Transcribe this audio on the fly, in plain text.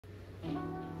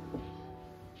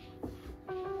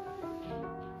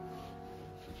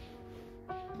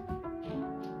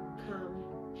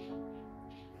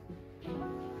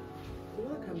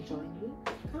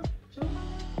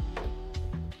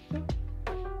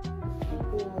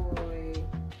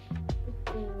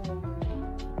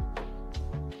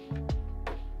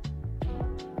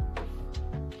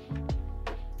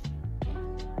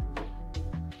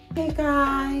Hey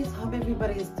guys, hope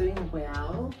everybody is doing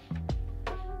well.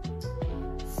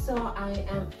 So I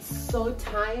am so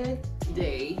tired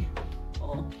today.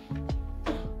 Oh,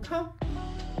 come.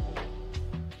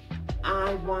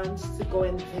 I want to go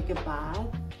and take a bath,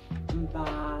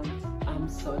 but I'm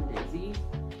so lazy.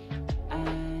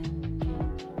 And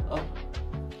oh,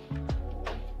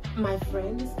 my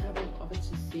friend is coming over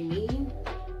to see me.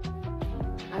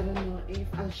 I don't know if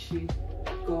I should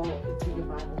go take a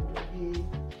bath and do it.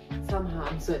 Somehow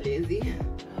I'm so lazy.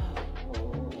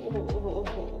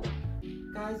 Oh.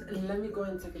 Guys, let me go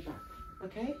and take a bath,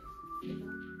 okay?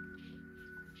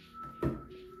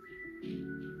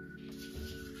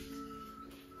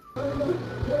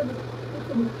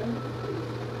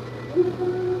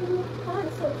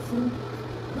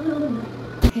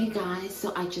 Hey guys,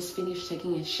 so I just finished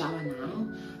taking a shower now,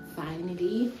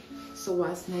 finally. So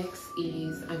what's next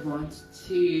is I want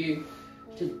to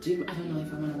do, I don't know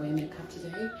if I want to wear makeup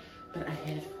today, but I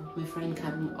have my friend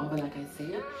coming over like I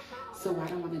said. So what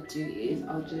I want to do is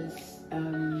I'll just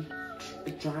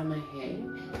dry my hair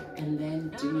and then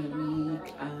do my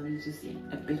wig, just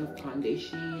a bit of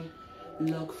foundation,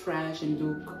 look fresh and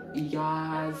look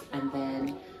yours, and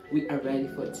then we are ready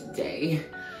for today.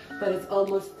 But it's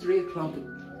almost 3 o'clock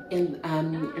in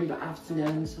the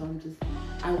afternoon, so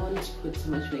I want to put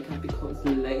too much makeup because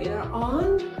later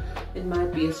on it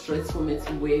might be a stress for me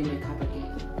to wear makeup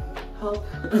again. Hope.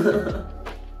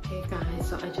 Hey guys,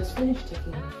 so I just finished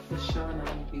taking the shower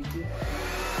now, beauty.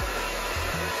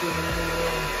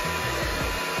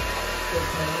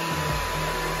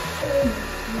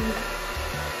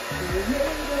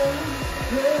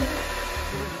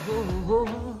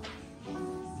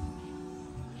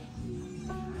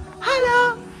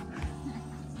 Hello!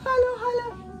 Hello!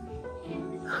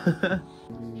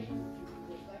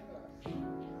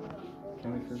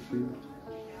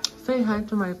 Say hi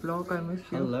to my vlog, I miss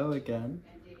you. Hello again.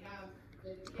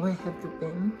 Where have you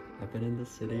been? I've been in the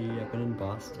city, I've been in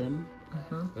Boston.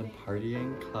 I've been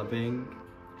partying, clubbing,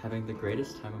 having the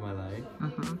greatest time of my life.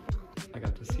 I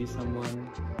got to see someone,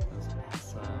 that was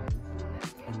awesome.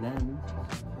 And then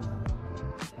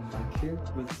I'm back here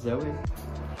with Zoe,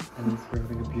 and we're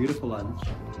having a beautiful lunch.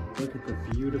 Look at the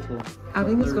beautiful I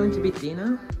think it's going to be cutlery.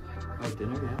 dinner. Oh,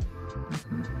 dinner, yeah.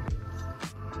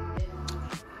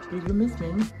 Did you miss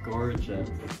me? Gorgeous.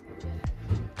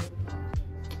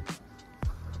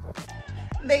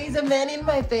 There's a man in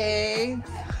my face.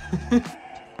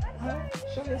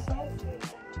 Show yourself.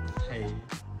 Hey.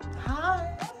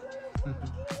 Hi.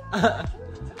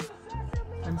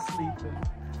 I'm sleeping.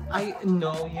 I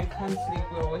know you can't sleep.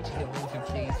 We're watching a movie.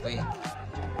 Please wait.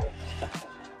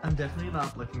 I'm definitely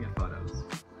not looking at photos.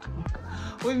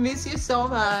 We miss you so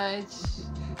much.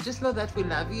 Just know that we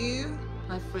love you.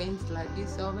 My friends love you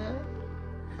so much.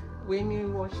 When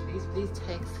you watch this, please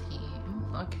text him,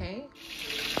 okay?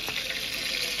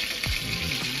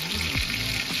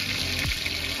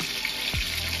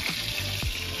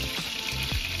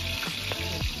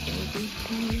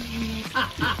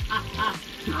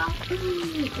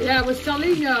 Yeah, I was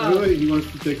telling you. Wait, he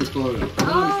wants to take a photo.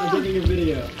 I'm taking a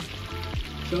video.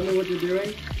 Show me what you're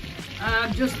doing.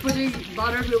 Just putting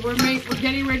butter. We're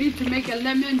getting ready to make a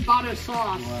lemon butter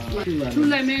sauce. Wow. Yeah. 2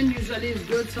 lemons usually is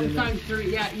good. Sometimes 3.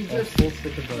 Yeah, you just Full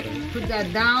stick of butter. put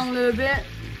that down a little bit.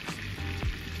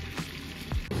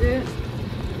 That's it.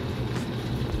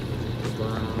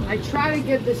 Wow. I try to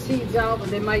get the seeds out, but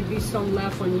there might be some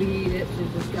left when we eat it. So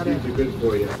just gotta. Seeds are good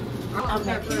for you. I'm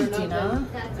making dinner.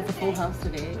 It's a full house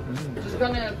today. Just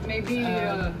gonna maybe.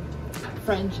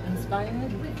 French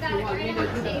inspired. We've got You want me right to on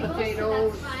do the the table,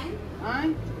 potatoes? so that's fine. Huh?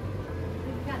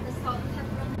 We've got the salt and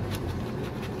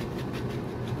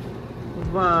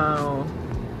pepper. Wow.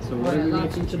 So what are we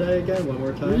making today again? One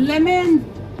more time.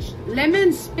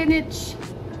 Lemon spinach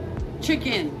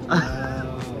chicken.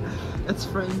 Wow. It's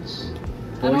French.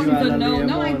 I don't Voglio even alla know.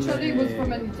 No, limone. actually, it was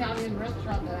from an Italian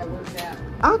restaurant that I worked at.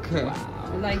 Okay.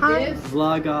 Like Hi. this.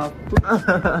 Vlog off.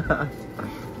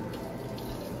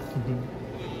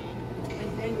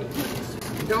 And then you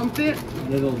just dump it.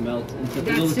 And it'll melt into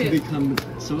That's it'll it. become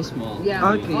so small.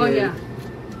 Yeah. Okay. Oh, yeah.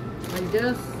 Like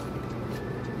this.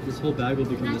 This whole bag will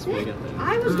become this big, I think.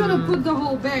 I was going to put the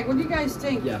whole bag. What do you guys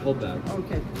think? Yeah, whole bag.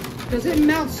 Okay. Because it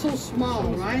melts so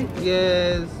small, right?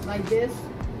 Yes. Like this.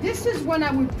 This is when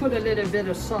I would put a little bit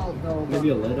of salt, though. Maybe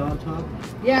a lid on top.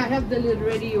 Yeah, I have the lid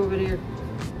ready over there.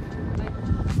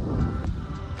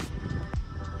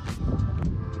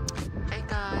 Hey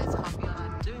guys, hope you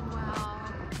are doing well.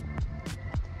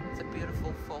 It's a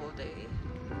beautiful fall day.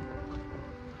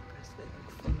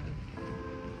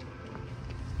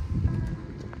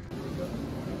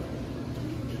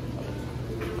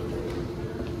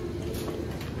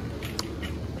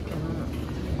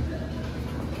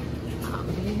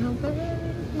 Hi.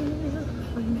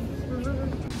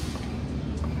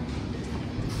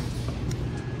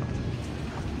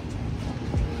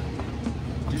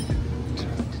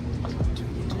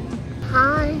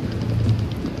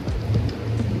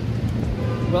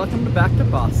 Welcome back to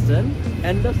Boston.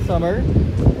 End of summer.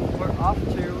 We're off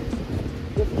to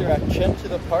this direction to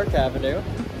the Park Avenue,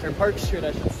 or Park Street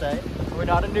I should say. We're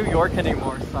not in New York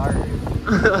anymore, sorry.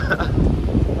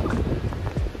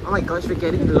 Oh my gosh, we're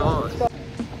getting lost.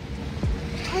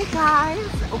 Hey guys,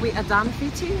 we are done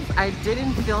fitting. I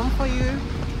didn't film for you.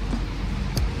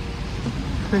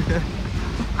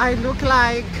 I look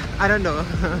like, I don't know,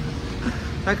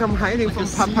 like I'm hiding from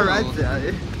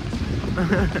paparazzi.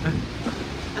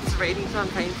 It's raining, so I'm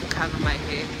trying to cover my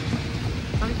head.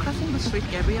 Are we crossing the street,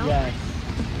 Gabriel? Yes.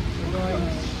 We're going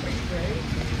straight.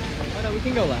 Oh no, we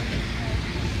can go left.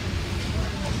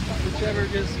 Whichever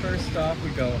gets first stop,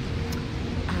 we go.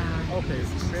 Okay,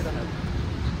 straight ahead.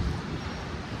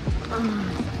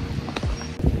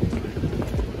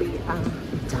 We are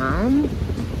done.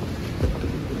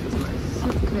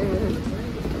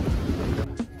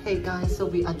 Hey guys, so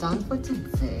we are done for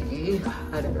today.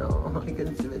 I don't know, I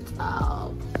can see the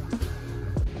top.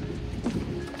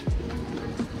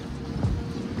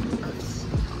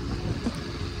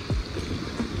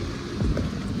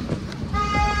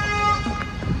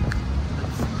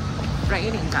 It's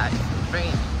raining, guys.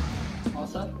 Rain. All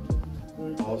set?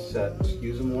 All set.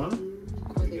 Excuse them one.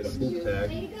 Oh, You get a full tag.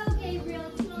 There you go, Gabriel.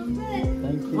 It smells good.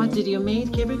 Thank you. What did you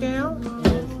make, Gabriel?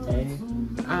 Hey.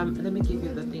 Let me give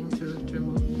you the thing to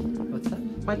remove. What's that?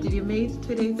 What did you make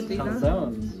today for dinner?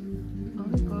 Calzones. Oh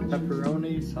my gosh.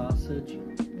 Pepperoni, sausage.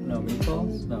 No,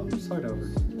 meatballs? No, start over.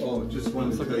 Oh, just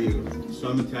wanted to tell you,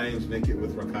 some Italians make it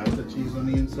with ricotta cheese on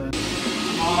the inside.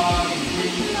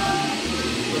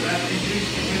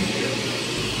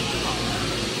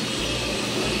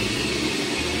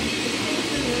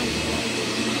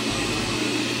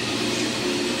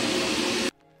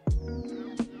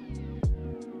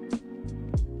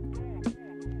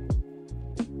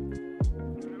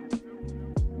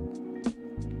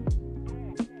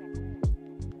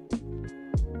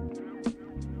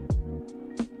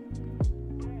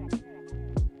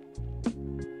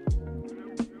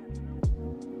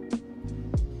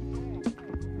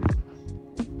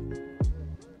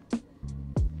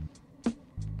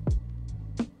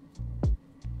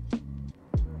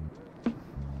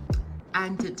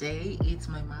 And today it's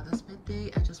my mother's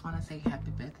birthday. I just want to say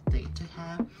happy birthday to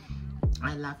her.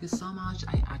 I love you so much.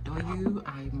 I adore you.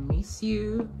 I miss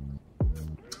you.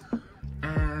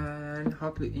 And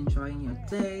hope you're enjoying your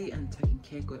day and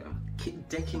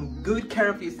taking good care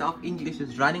of yourself. English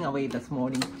is running away this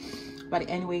morning. But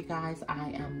anyway, guys,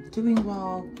 I am doing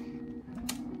well.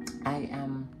 I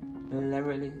am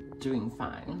literally doing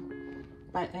fine.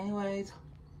 But anyways,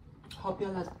 hope you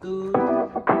all are good.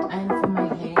 And for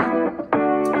my hair,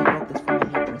 I got this from my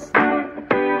hairdresser.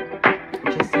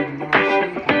 Just in the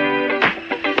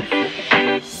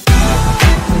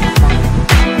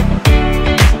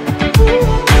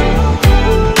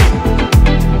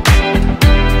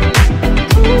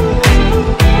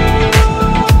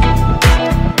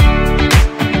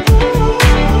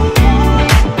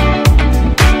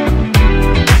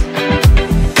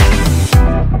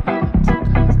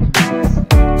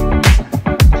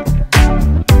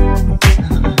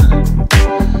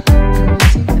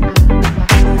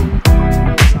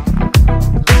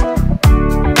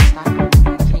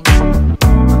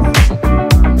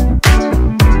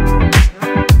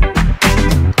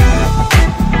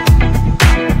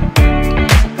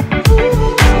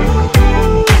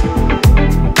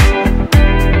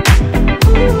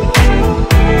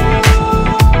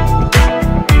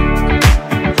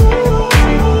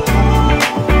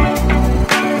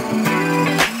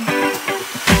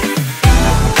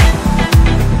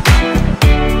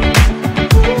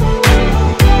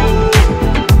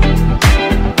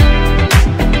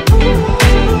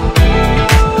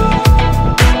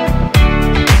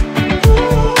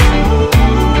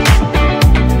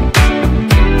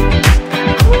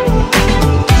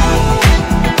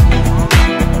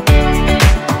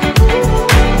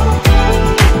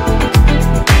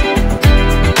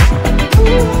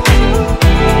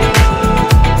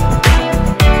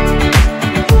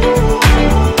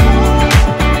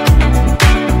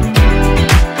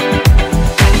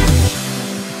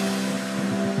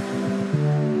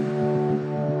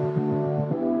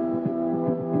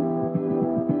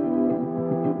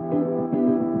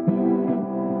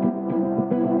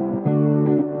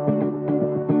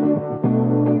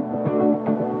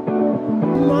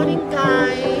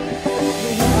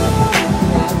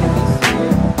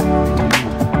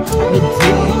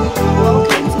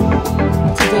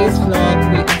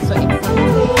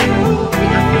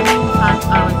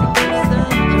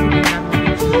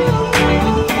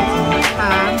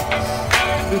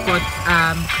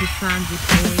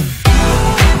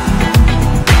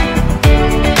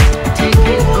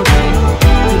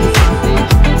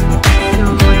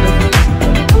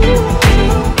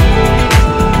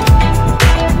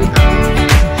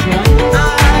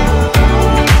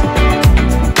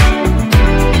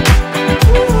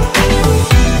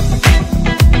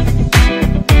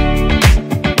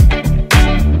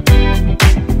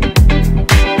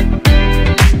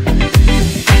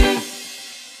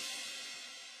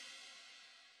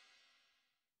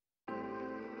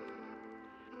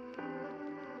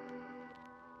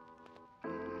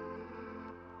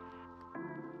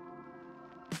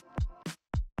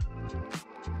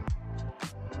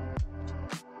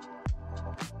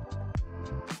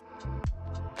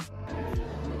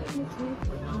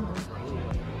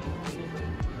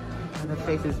Her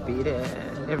face is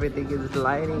beaten. Everything is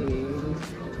lighting.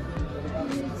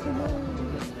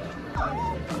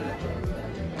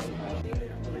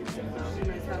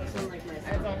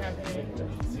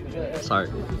 Sorry.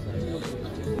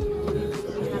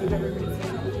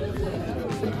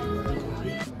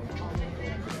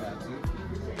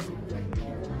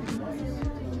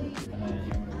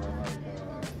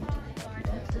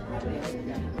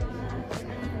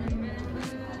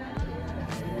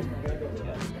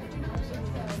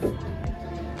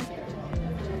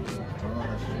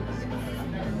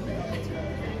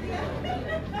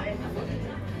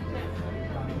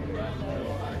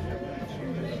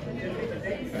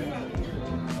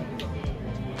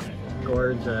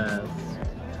 Gorgeous.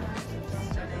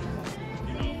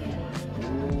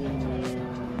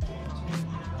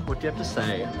 What do you have to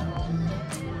say?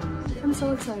 I'm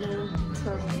so excited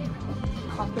to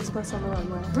hop this bus on the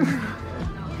runway.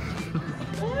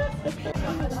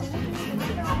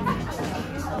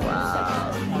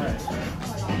 Wow.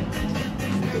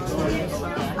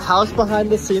 How's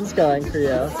behind the scenes going for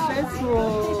you?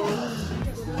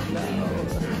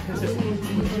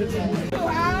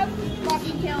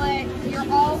 Fucking kill it.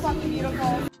 You're all fucking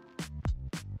beautiful.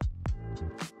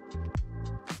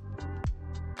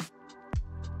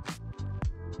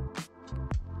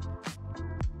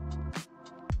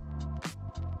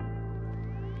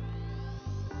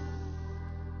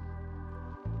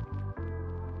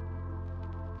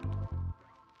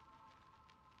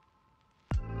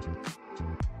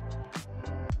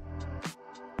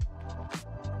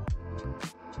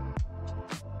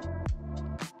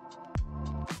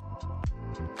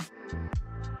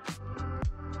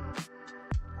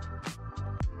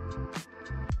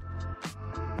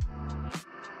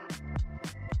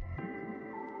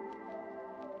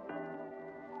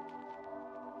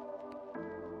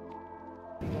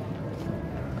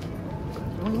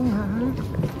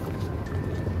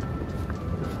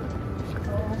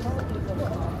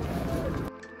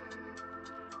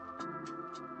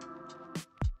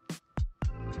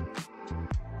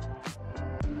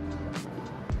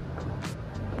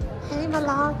 Hey, my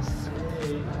loves.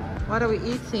 What are we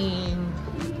eating?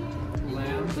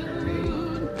 Lamb curry.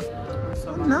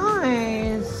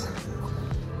 Nice.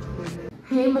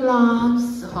 Hey, my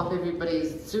loves. Hope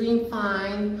everybody's doing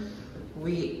fine.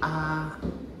 We are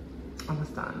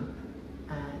almost done.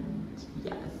 And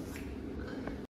yes,